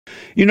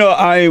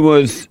I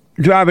was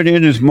driving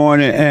in this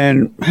morning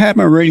and had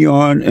my radio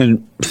on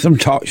and some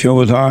talk show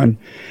was on,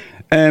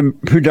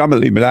 and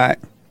predominantly black.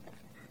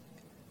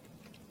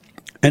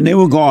 And they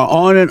were going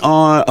on and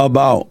on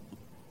about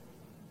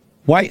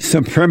white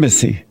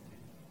supremacy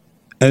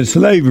and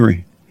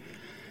slavery.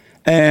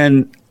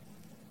 And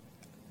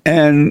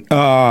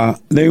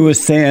they were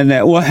saying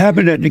that what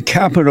happened at the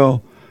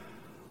Capitol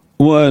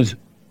was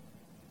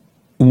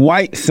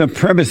white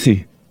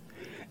supremacy.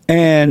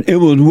 And it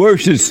was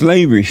worse than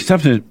slavery,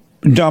 something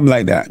dumb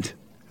like that.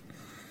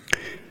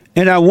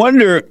 And I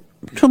wonder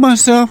to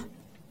myself,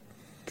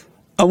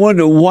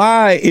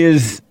 why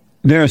is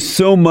there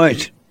so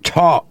much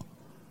talk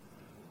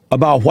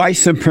about white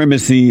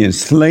supremacy and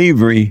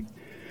slavery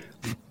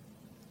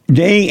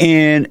day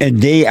in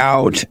and day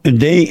out, and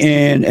day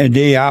in and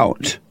day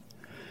out?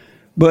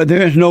 But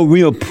there's no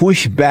real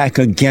pushback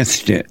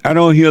against it. I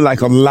don't hear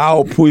like a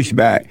loud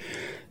pushback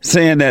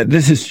saying that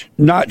this is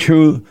not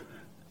true.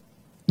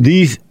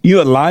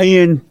 You're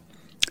lying.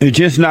 It's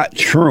just not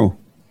true.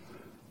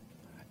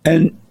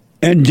 And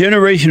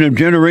generation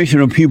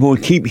of people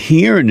keep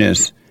hearing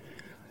this,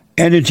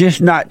 and it's just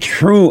not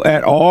true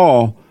at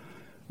all.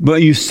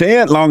 But you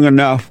say it long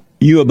enough,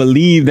 you'll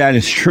believe that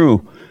it's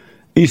true,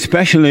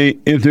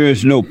 especially if there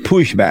is no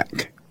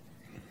pushback.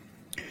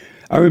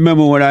 I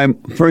remember when I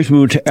first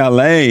moved to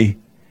L.A.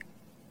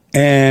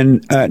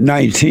 and at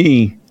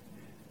 19,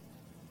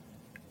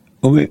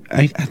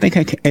 I think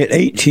at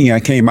 18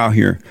 I came out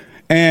here.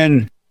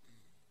 And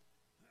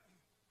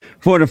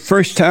for the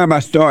first time, I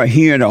started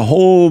hearing a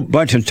whole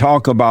bunch of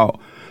talk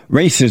about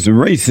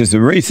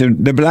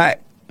racism. The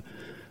black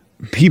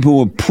people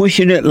were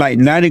pushing it like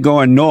not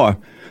going north.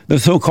 The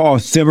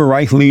so-called civil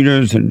rights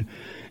leaders and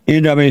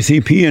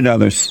NAACP and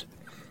others,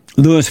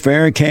 Louis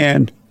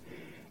Farrakhan.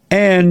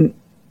 And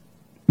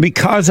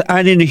because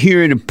I didn't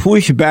hear any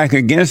pushback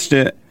against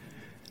it,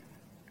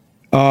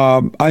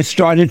 I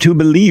started to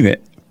believe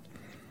it.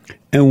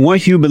 And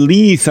once you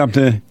believe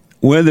something,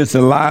 whether it's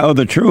a lie or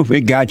the truth,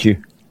 it got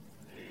you.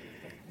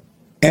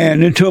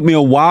 And it took me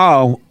a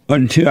while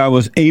until I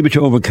was able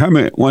to overcome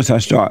it once I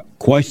start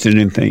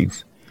questioning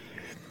things.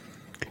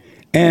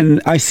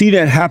 And I see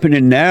that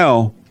happening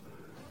now,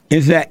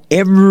 is that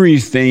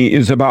everything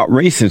is about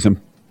racism.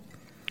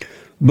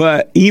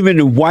 But even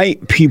the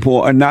white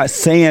people are not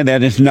saying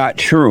that it's not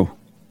true.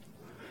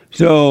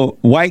 So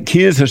white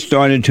kids are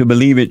starting to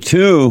believe it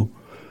too,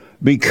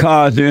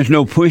 because there's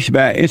no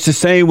pushback. It's the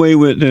same way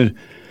with the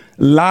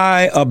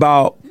lie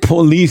about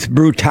police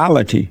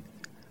brutality.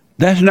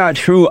 That's not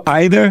true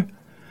either,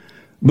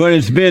 but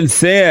it's been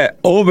said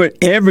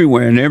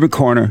everywhere in every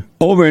corner,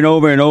 over and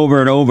over and over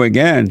and over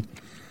again,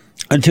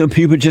 until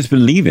people just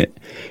believe it.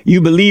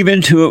 You believe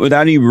into it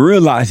without even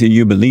realizing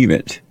you believe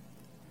it.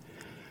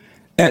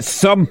 At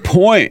some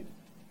point,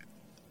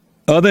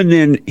 other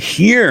than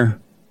here,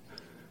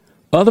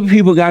 other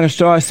people got to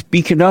start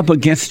speaking up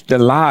against the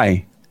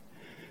lie.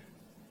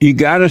 You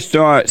got to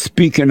start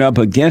speaking up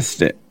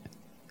against it.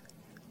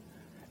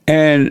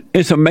 And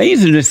it's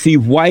amazing to see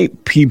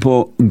white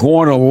people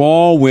going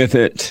along with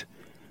it.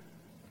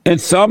 And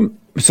some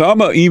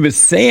are even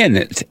saying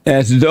it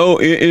as though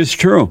it is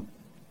true.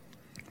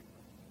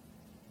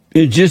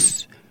 It's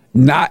just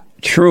not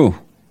true.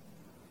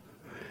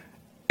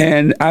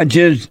 And I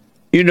just,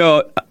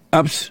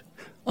 I'm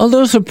a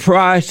little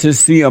surprised to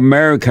see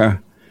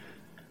America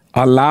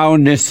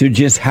allowing this to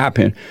just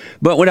happen.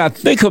 But when I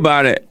think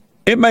about it,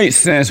 it makes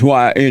sense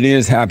why it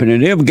is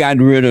happening. They've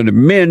gotten rid of the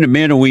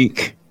men are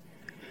weak.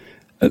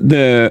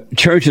 The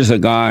churches are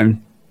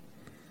gone.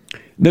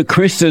 The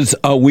Christians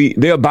are weak.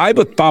 They're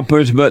Bible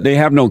thumpers, but they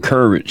have no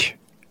courage.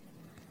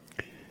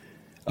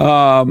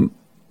 And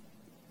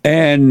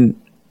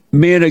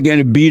men are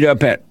getting beat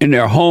up in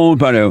their homes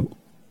by their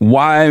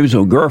wives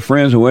or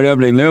girlfriends or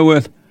whatever they live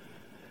with.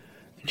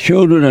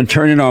 Children are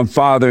turning on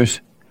fathers.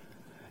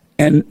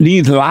 And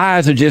these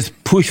lies are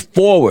just pushed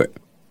forward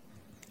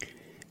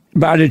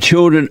by the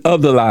children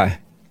of the lie.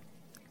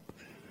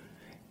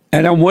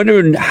 And I'm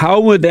wondering,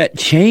 how would that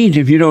change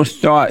if you don't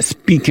start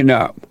speaking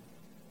up?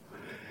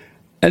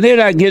 And then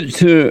I get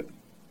to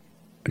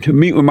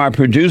meet with my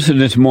producer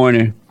this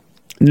morning,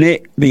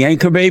 Nick, the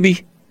anchor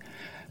baby.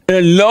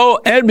 And lo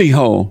and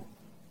behold,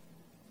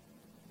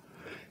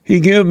 he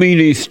gave me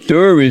these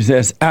stories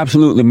that's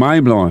absolutely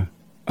mind-blowing.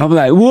 I'm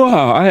like,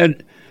 wow,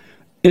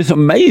 it's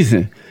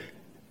amazing.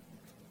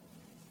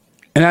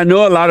 And I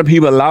know a lot of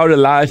people allow the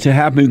lies to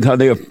happen because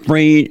they're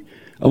afraid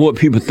of what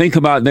people think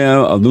about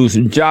them, of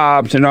losing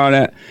jobs and all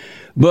that.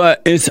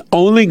 But it's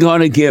only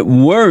going to get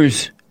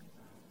worse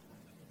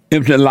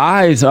if the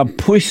lies are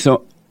pushed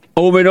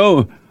over and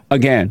over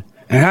again.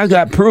 And I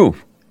got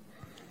proof,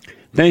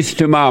 thanks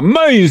to my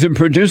amazing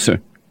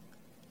producer.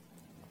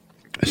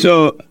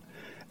 So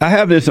I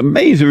have this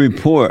amazing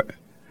report.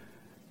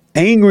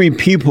 Angry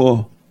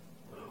people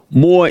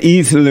more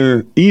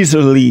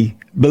easily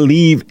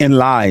believe in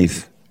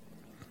lies.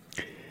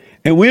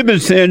 And we've been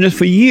saying this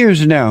for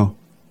years now.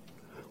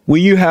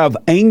 When you have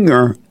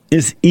anger,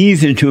 it's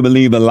easy to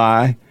believe a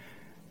lie.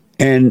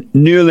 and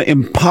nearly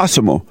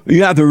impossible.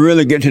 You have to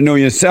really get to know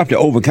yourself to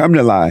overcome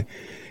the lie.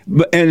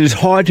 And it's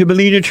hard to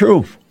believe the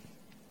truth.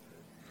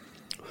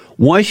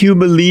 Once you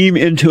believe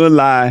into a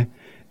lie,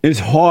 it's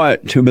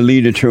hard to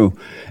believe the truth.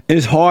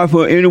 It's hard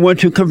for anyone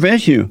to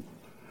convince you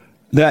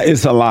that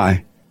it's a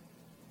lie.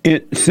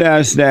 It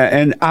says that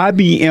an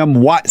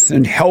IBM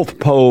Watson health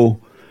poll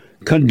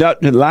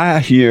conducted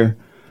last year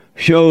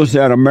shows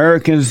that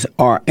Americans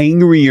are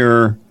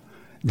angrier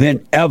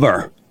than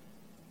ever.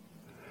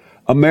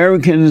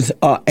 Americans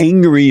are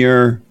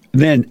angrier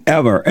than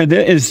ever. And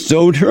that is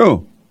so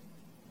true.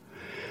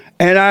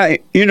 And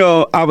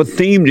our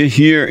theme this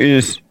year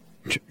is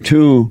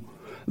to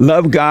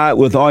love God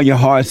with all your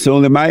heart,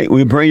 soul, and might.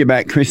 We bring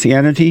back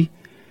Christianity.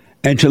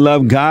 And to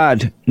love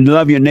God,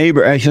 love your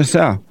neighbor as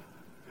yourself.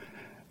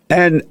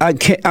 And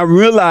I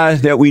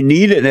realized that we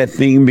needed that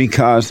theme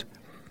because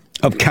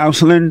of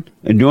counseling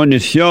and doing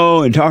this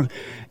show and talk.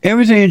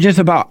 Everything is just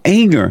about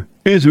anger.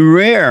 It's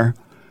rare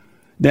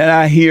that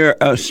I hear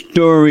a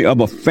story of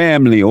a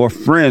family or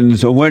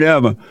friends or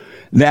whatever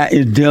that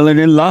is dealing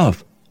in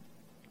love.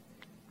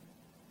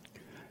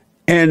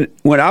 And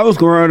when I was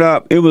growing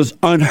up, it was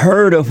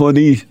unheard of for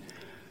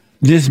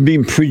this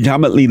being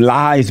predominantly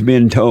lies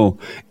being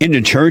told in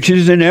the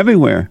churches and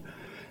everywhere.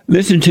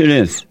 Listen to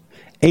this.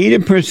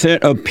 80%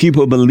 of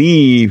people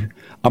believe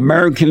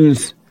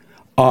Americans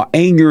are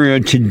angrier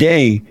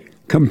today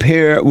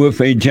compared with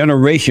a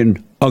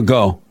generation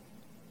ago.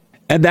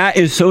 And that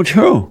is so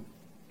true.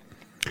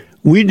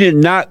 We did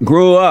not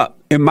grow up,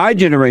 in my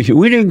generation,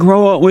 we didn't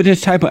grow up with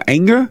this type of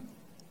anger.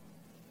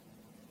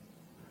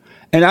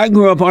 And I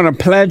grew up on a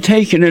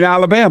plantation in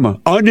Alabama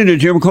under the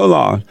Jim Crow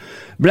laws.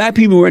 Black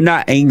people were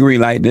not angry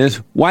like this.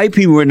 White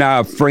people were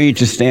not afraid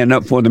to stand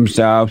up for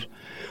themselves.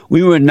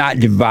 We were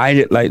not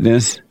divided like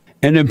this.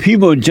 And the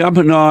people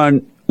jumping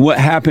on what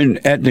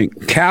happened at the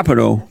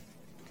Capitol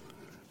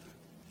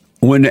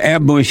when the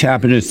ambush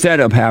happened, the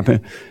setup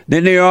happened,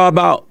 then they're all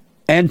about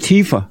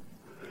Antifa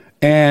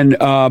and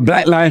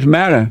Black Lives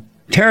Matter,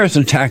 terrorist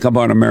attack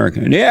upon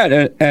America.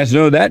 Yeah, as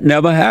though that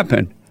never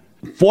happened.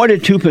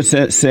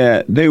 42%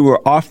 said they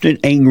were often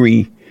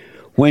angry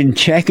when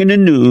checking the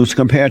news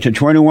compared to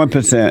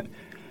 21%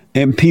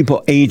 in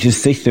people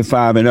ages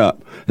 65 and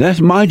up.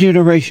 That's my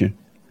generation.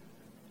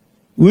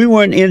 We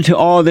weren't into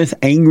all this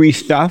angry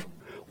stuff.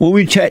 When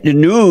we checked the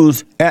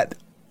news,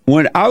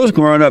 when I was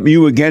growing up,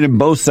 you were getting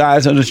both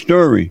sides of the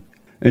story.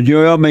 And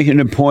Joel making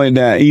the point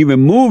that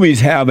even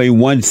movies have a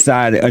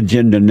one-sided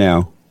agenda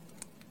now.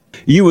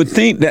 You would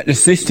think that the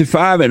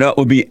 65 and up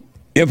would be,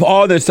 if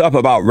all this stuff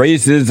about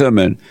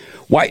racism and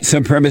white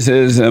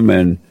supremacism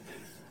and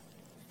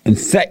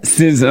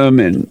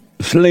sexism and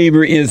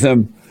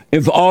slaveryism,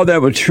 if all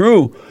that were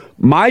true,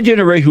 my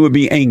generation would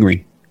be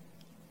angry.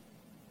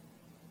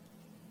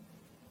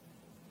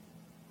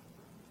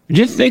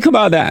 Just think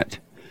about that.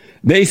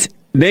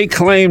 They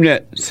claim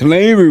that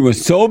slavery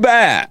was so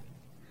bad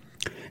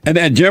and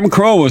that Jim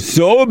Crow was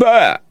so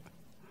bad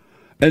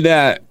and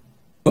that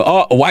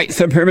white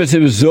supremacy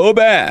was so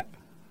bad.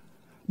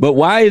 But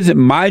why is it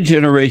my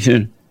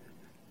generation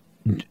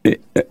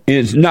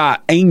is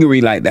not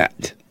angry like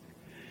that?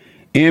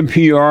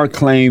 NPR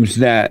claims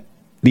that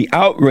the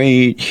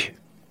outrage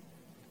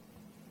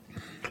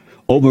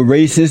over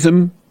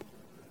racism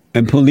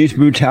and police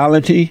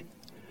brutality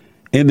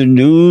in the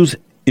news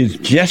is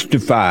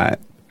justified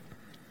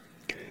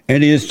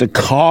and is the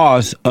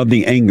cause of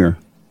the anger.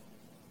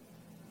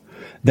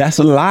 That's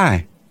a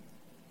lie.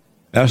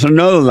 That's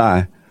another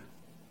lie.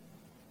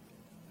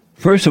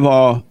 First of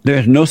all,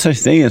 there's no such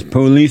thing as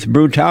police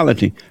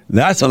brutality.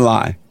 That's a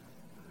lie.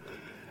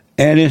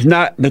 And it's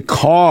not the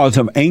cause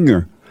of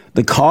anger.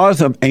 The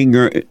cause of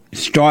anger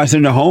starts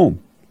in the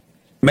home.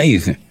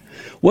 Amazing.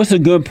 What's a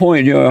good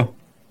point, Joel?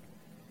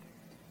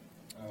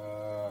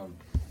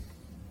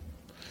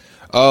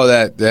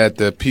 That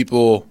the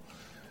people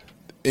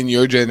in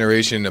your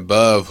generation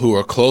above who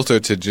are closer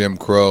to Jim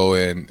Crow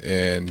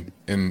and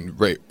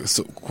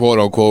quote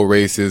unquote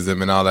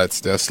racism and all that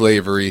stuff,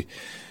 slavery,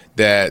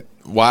 that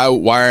why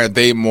aren't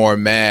they more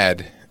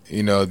mad,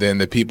 than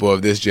the people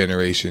of this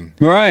generation?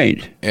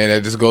 Right. And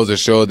it just goes to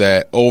show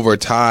that over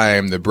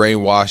time the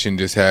brainwashing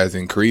just has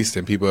increased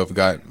and people have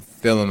got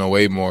feeling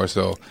away more.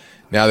 So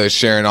now they're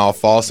sharing all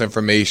false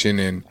information,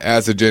 and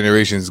as the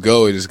generations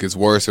go, it just gets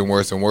worse and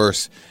worse and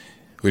worse,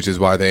 which is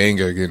why the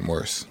anger is getting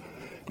worse.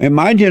 In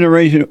my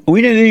generation,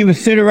 we didn't even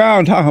sit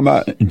around talking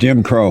about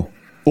Jim Crow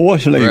or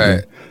slavery.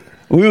 Right.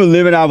 We were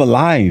living our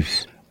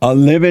lives.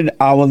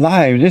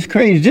 It's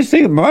crazy. Just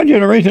think, my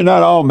generation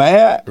not all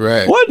mad.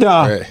 Right. What the?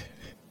 Right.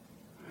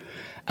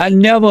 I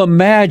never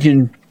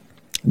imagined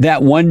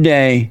that one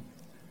day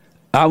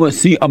I would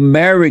see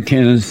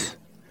Americans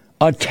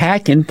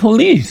attacking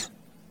police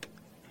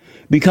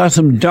because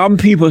some dumb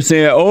people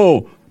said,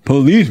 "Oh,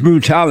 police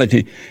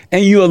brutality,"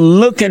 and you're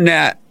looking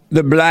at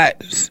the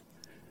blacks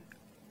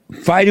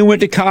fighting with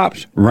the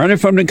cops, running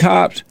from the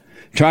cops,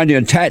 trying to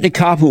attack the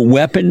cops with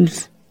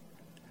weapons.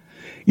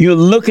 You're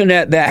looking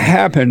at that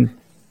happen,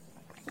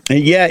 and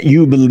yet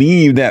you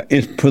believe that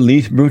it's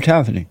police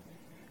brutality.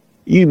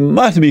 You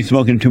must be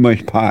smoking too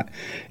much pot.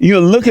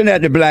 You're looking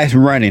at the blacks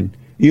running.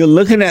 You're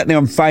looking at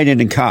them fighting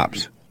the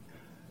cops.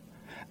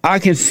 I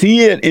can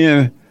see it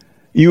if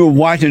you were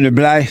watching the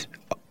blacks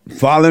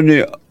following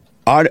the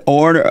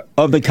order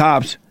of the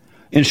cops,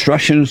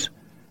 instructions,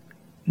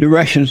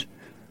 directions,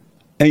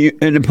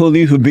 and the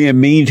police were being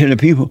mean to the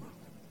people.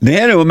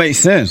 Then it would make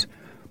sense.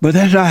 But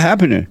that's not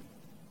happening.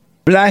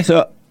 Blacks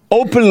are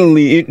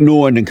openly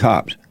ignoring the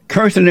cops,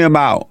 cursing them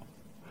out.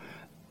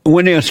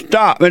 When they're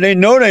stopped, and they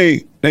know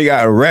they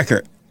got a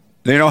record,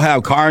 they don't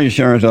have car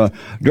insurance or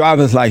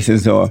driver's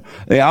license, or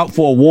they're out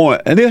for a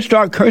warrant, and they'll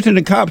start cursing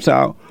the cops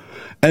out,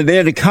 and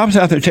then the cops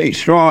have to take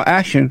strong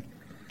action,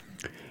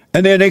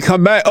 and then they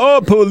come back,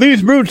 oh,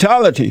 police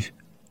brutalities.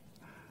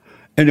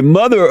 And the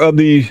mother of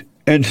these,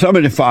 and some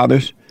of the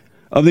fathers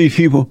of these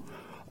people,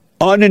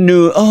 on the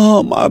news,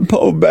 oh, my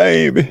poor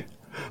baby.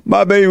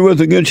 My baby was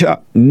a good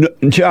child.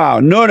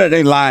 Know that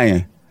they're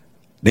lying.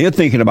 They're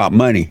thinking about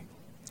money.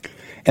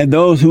 And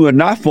those who are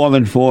not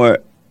falling for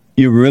it,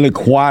 you're really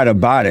quiet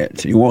about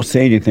it. You won't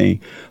say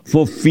anything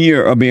for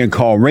fear of being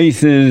called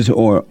racist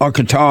or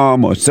Uncle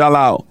or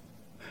sellout,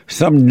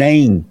 some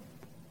name.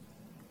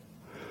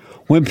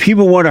 When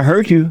people want to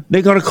hurt you,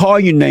 they're going to call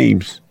you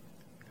names.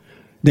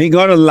 They're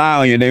going to lie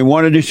on you. They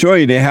want to destroy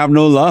you. They have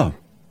no love.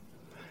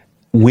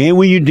 When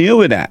will you deal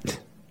with that?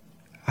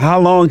 How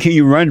long can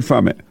you run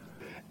from it?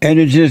 And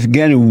it's just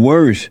getting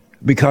worse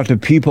because the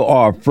people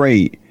are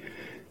afraid.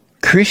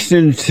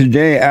 Christians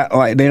today act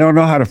like they don't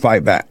know how to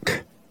fight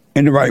back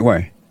in the right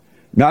way.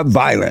 Not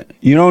violent.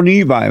 You don't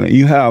need violence.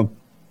 You have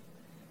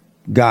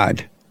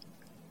God.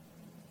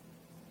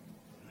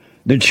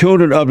 The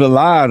children of the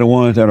lie are the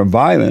ones that are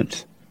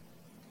violent.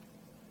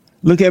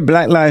 Look at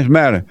Black Lives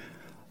Matter.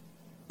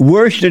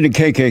 Worse than the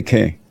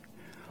KKK.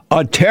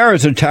 A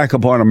terrorist attack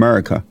upon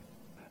America.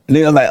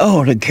 They're like,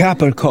 oh, the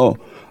Capitol.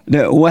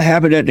 What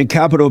happened at the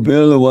Capitol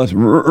building was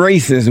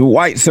racist,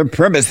 white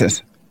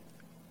supremacists.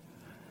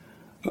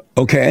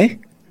 Okay.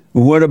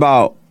 What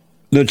about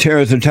the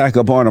terrorist attack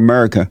upon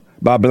America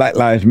by Black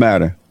Lives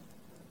Matter?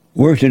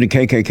 Worse than the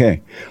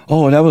KKK.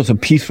 Oh, that was a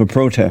peaceful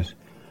protest.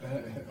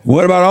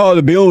 What about all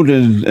the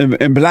buildings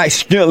and black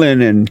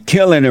stealing and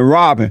killing and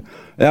robbing?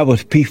 That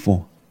was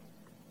peaceful.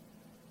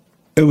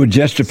 It was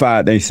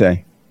justified, they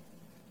say.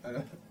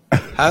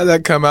 How did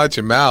that come out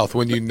your mouth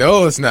when you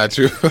know it's not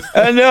true?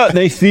 I know.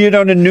 They see it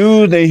on the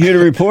news. They hear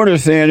the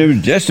reporters saying it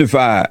was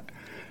justified.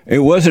 It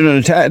wasn't an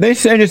attack. They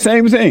say the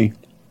same thing.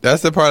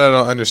 That's the part I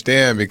don't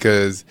understand,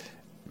 because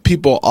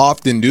people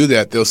often do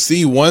that. They'll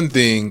see one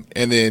thing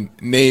and then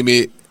name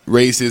it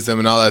racism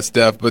and all that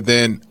stuff, but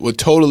then would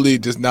totally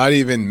just not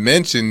even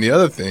mention the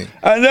other thing.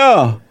 I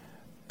know.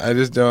 I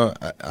just don't.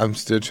 I'm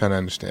still trying to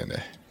understand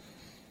that.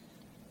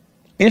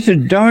 It's the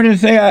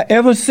darndest thing I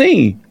ever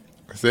seen.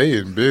 Say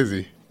you're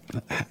busy.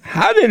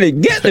 How did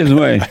it get this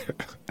way?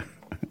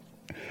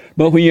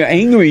 But when you're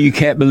angry, you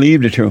can't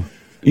believe the truth.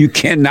 You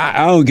cannot.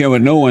 I don't care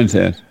what no one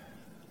says.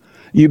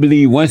 You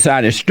believe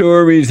one-sided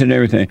stories and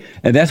everything.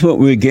 And that's what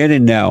we're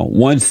getting now,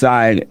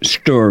 one-sided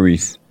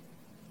stories.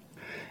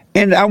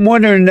 And I'm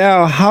wondering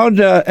now,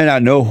 and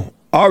I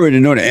already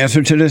know the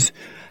answer to this,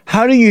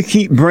 how do you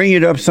keep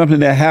bringing up something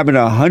that happened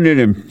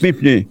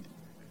 150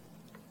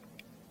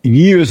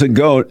 years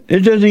ago? It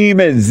doesn't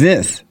even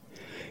exist.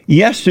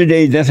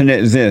 Yesterday doesn't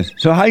exist.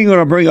 So how are you going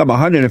to bring up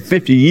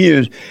 150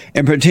 years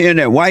and pretend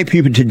that white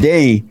people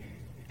today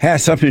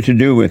has something to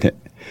do with it?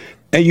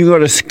 And you're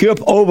going to skip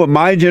over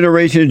my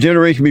generation,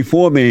 generation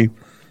before me,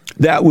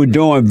 that were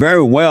doing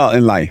very well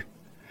in life.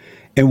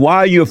 And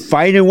while you're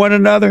fighting one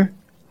another,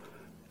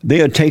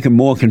 they are taking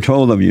more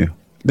control of you,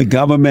 the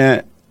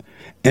government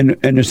and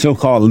the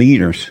so-called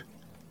leaders.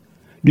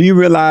 Do you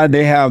realize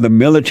they have the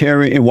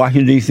military in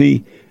Washington,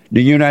 D.C.,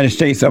 the United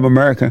States of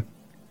America?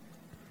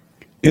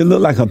 It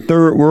looked like a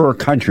third world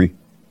country.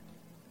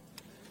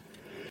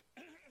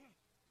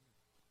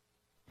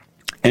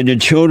 And the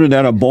children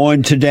that are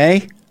born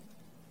today,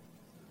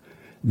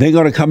 they're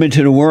going to come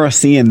into the world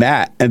seeing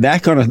that, and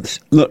that's going to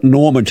look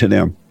normal to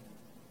them.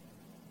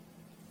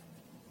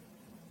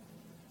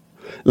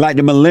 Like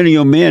the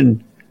millennial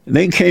men,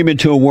 they came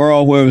into a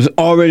world where it was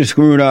already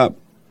screwed up.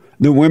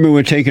 The women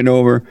were taken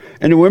over,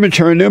 and the women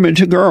turned them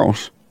into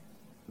girls.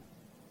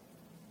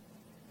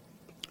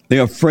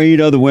 They're afraid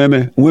of the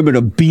women. Women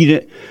are beat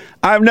it.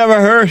 I've never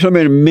heard so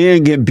many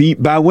men get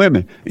beat by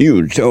women.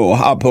 You so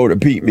hoppo to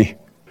beat me.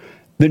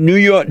 The New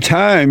York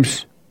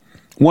Times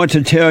want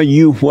to tell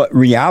you what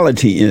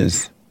reality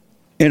is.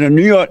 In a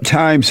New York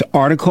Times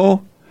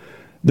article,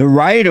 the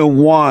writer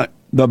wants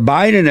the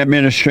Biden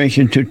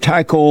administration to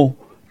tackle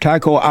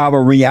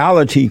our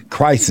reality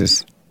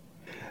crisis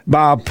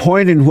by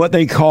appointing what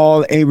they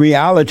call a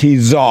reality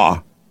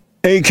czar,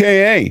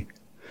 a.k.a.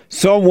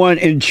 someone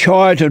in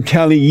charge of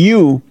telling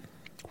you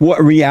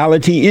what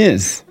reality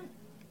is.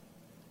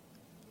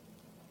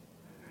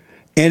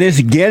 And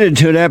it's getting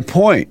to that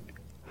point.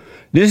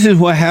 This is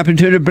what happened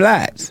to the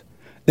blacks.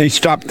 They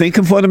stopped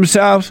thinking for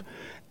themselves,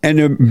 and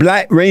the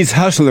black race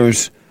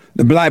hustlers,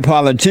 the black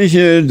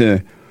politicians,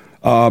 the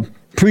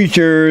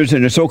preachers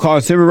and the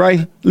so-called civil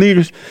rights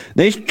leaders,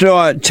 they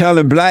start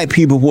telling black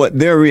people what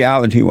their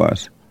reality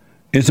was.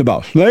 It's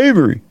about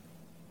slavery.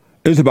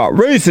 It's about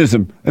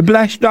racism. And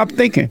blacks stop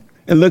thinking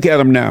and look at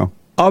them now.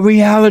 Our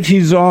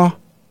realities are,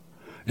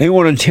 they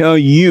want to tell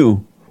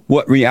you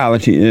what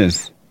reality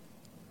is.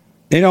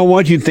 They don't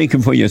want you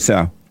thinking for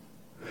yourself.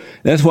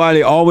 That's why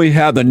they always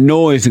have the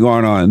noise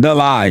going on, the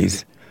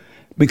lies.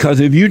 Because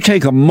if you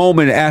take a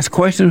moment to ask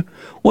questions,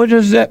 what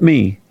does that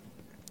mean?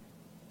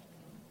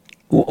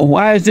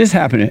 Why is this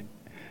happening?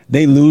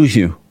 They lose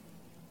you.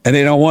 And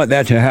they don't want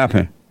that to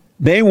happen.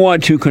 They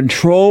want to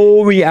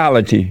control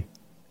reality.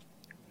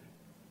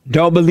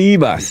 Don't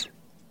believe us.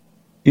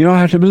 You don't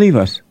have to believe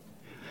us.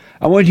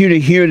 I want you to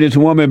hear this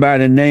woman by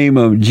the name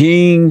of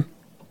Jean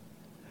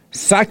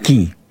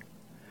Psaki.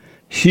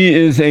 She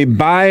is a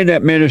Biden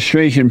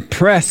administration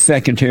press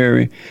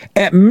secretary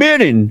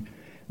admitting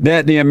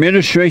that the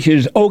administration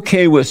is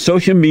okay with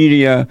social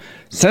media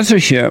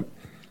censorship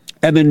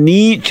and the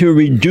need to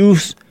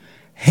reduce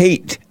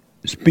hate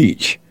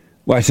speech.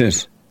 Watch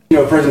this. You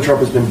know, President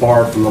Trump has been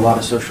barred from a lot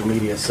of social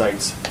media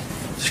sites.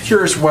 Just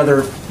curious whether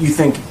you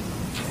think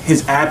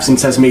his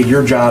absence has made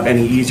your job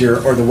any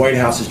easier or the White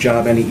House's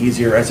job any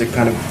easier as it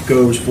kind of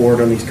goes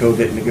forward on these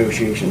COVID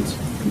negotiations.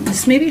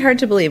 This may be hard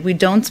to believe. We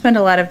don't spend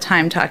a lot of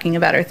time talking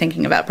about or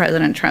thinking about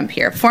President Trump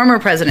here. Former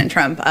President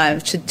Trump,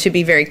 to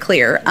be very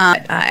clear.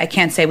 I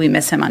can't say we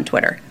miss him on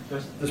Twitter.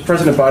 Does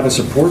President Biden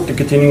support the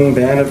continuing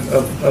ban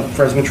of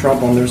President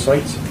Trump on their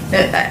sites?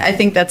 I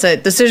think that's a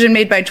decision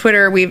made by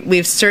Twitter.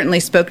 We've certainly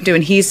spoken to,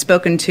 and he's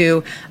spoken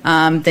to,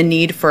 the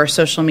need for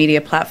social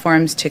media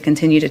platforms to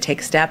continue to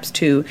take steps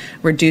to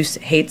reduce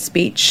hate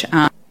speech.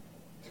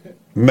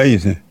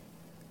 Amazing.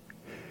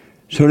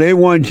 So they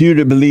want you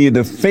to believe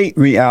the fake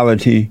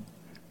reality,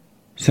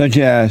 such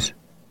as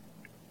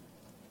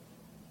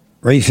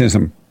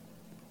racism.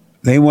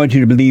 They want you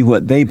to believe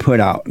what they put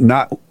out,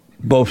 not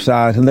both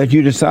sides, and let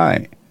you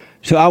decide.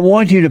 So I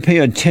want you to pay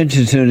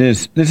attention to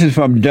this. This is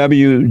from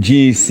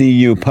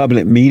WGCU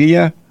Public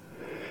Media.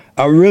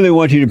 I really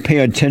want you to pay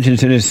attention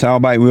to this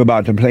soundbite we're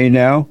about to play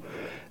now.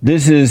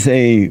 This is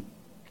a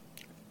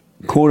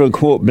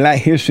quote-unquote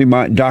Black History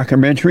Month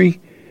documentary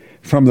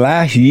from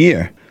last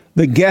year.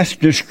 The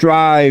guest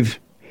describes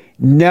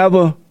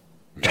never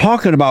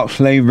talking about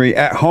slavery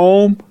at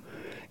home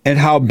and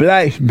how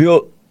blacks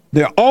built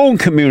their own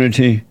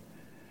community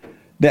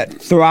that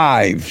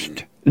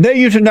thrived. They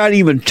used to not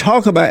even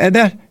talk about it,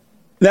 and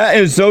that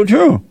is so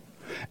true.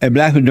 And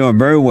blacks are doing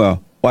very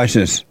well. Watch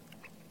this.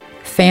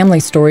 Family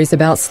stories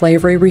about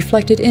slavery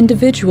reflected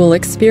individual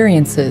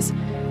experiences,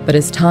 but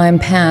as time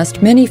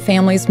passed, many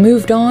families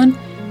moved on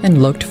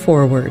and looked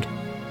forward.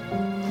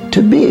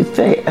 To be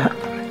fair,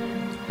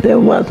 there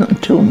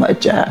wasn't too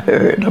much I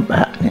heard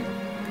about it.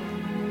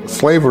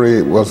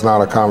 Slavery was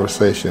not a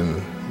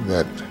conversation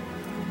that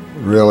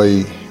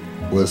really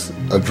was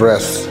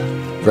addressed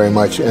very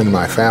much in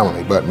my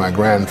family, but my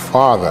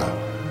grandfather,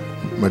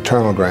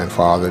 maternal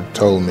grandfather,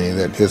 told me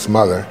that his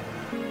mother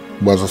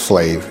was a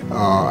slave.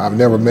 I've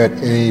never met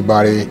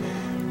anybody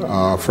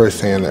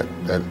firsthand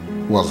that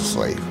was a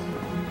slave.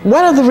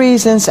 One of the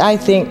reasons I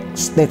think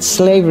that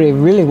slavery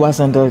really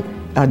wasn't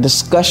a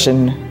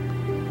discussion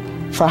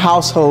for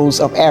households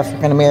of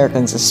African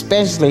Americans,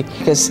 especially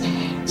because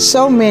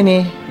so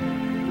many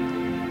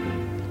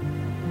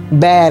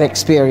bad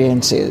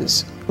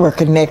experiences were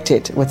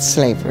connected with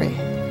slavery,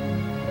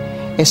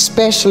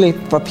 especially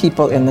for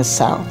people in the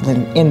South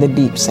and in the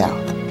Deep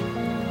South.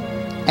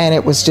 And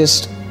it was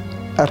just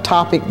a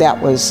topic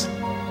that was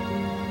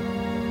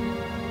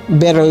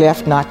better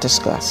left not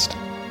discussed.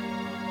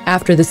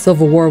 After the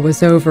Civil War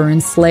was over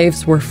and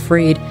slaves were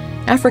freed,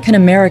 African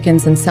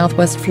Americans in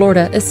Southwest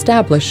Florida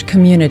established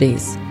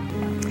communities.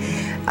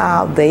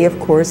 They, of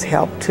course,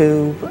 helped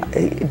to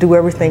do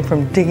everything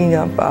from digging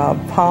up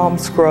palm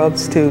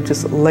scrubs to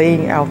just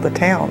laying out the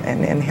town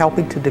and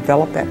helping to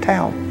develop that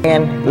town.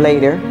 And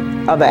later,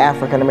 other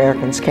African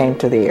Americans came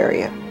to the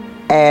area.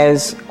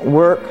 As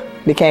work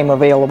became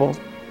available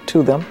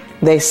to them,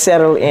 they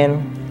settled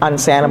on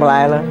Sanibel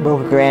Island,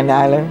 Boca Grande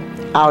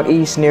Island, out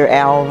east near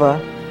Alva,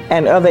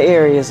 and other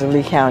areas of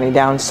Lee County,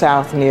 down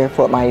south near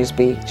Fort Myers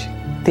Beach.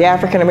 The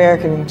African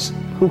Americans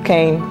who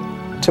came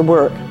to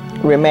work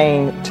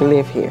remained to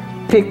live here.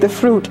 Pick the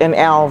fruit in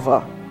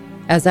Alva.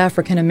 As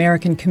African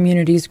American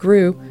communities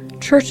grew,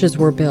 churches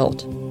were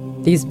built.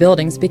 These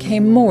buildings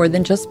became more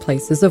than just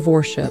places of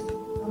worship.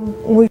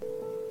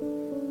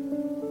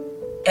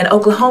 And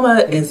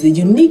Oklahoma is a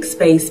unique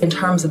space in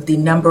terms of the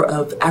number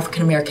of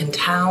African American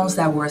towns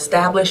that were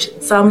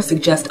established. Some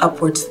suggest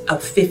upwards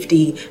of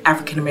 50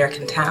 African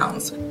American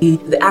towns.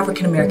 The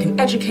African American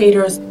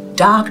educators,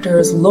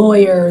 doctors,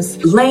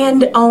 lawyers,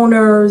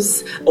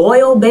 landowners,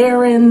 oil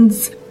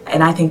barons,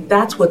 and I think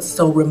that's what's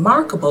so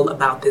remarkable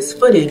about this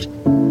footage.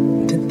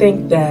 To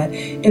think that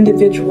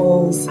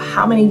individuals,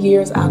 how many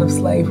years out of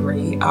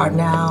slavery, are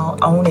now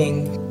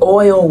owning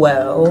oil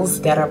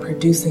wells that are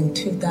producing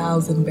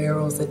 2,000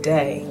 barrels a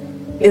day.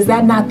 Is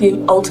that not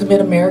the ultimate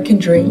American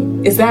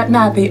dream? Is that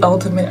not the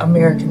ultimate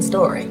American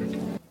story?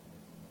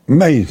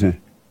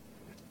 Amazing.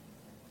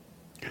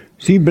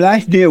 See,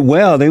 blacks did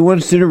well. They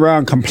wouldn't sit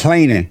around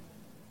complaining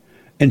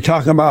and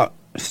talking about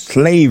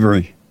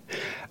slavery.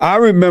 I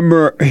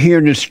remember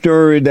hearing the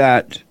story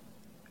that,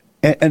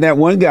 and that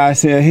one guy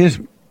said his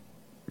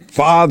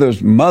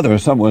father's mother or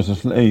something was a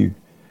slave.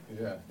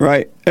 Yeah.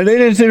 Right? And they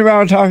didn't sit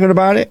around talking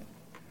about it.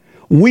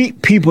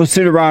 Weak people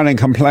sit around and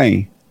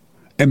complain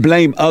and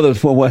blame others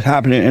for what's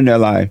happening in their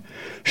life.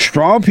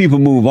 Strong people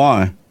move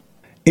on.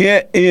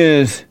 It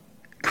is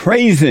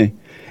crazy.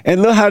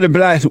 And look how the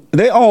blacks,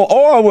 they own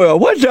oil well.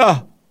 What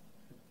the?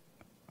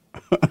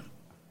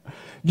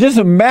 Just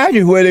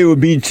imagine where they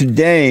would be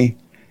today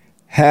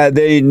had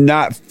they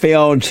not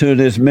fell to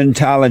this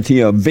mentality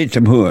of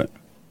victimhood.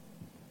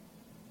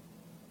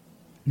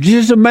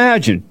 Just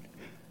imagine.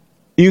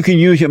 You can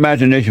use your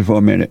imagination for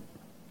a minute.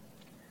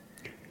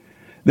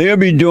 They'll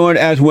be doing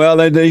as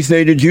well as they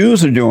say the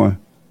Jews are doing.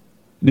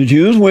 The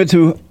Jews went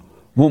through,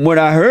 from what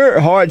I heard,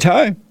 a hard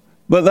time.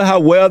 But look how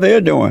well they're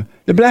doing.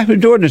 The blacks were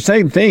doing the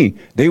same thing.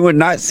 They were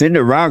not sitting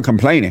around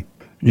complaining.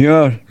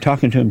 You're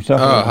talking to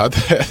himself. Oh,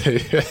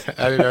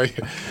 I didn't know.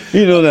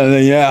 You know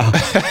that, yeah.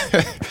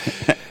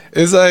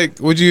 It's like,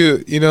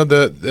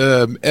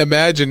 the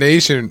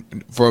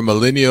imagination for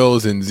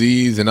millennials and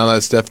Zs and all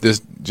that stuff,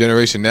 this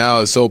generation now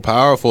is so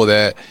powerful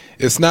that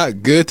it's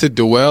not good to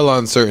dwell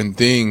on certain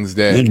things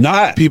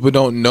that people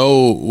don't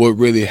know what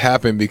really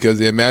happened because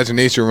the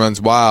imagination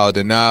runs wild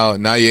and now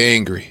you're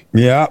angry.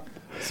 Yeah.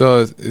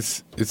 So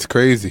it's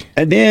crazy.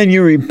 And then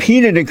you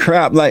repeated the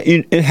crap like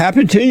it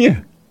happened to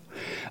you.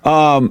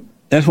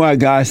 That's why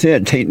God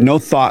said, take no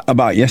thought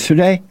about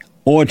yesterday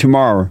or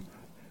tomorrow.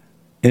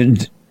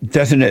 It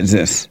doesn't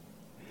exist.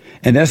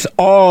 And that's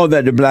all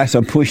that the blacks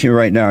are pushing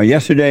right now,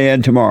 yesterday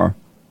and tomorrow.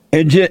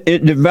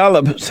 It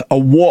develops a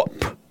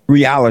warped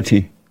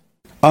reality.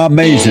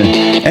 Amazing.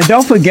 And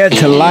don't forget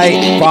to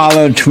like,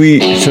 follow,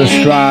 tweet,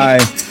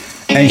 subscribe,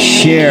 and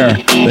share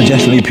the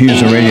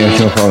JLP Radio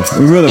Show, folks.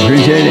 We really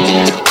appreciate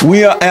it.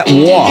 We are at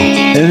war.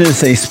 It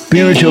is a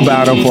spiritual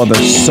battle for the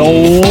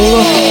soul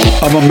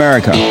of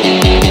America.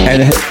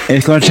 And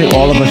it's going to take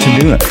all of us to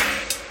do it.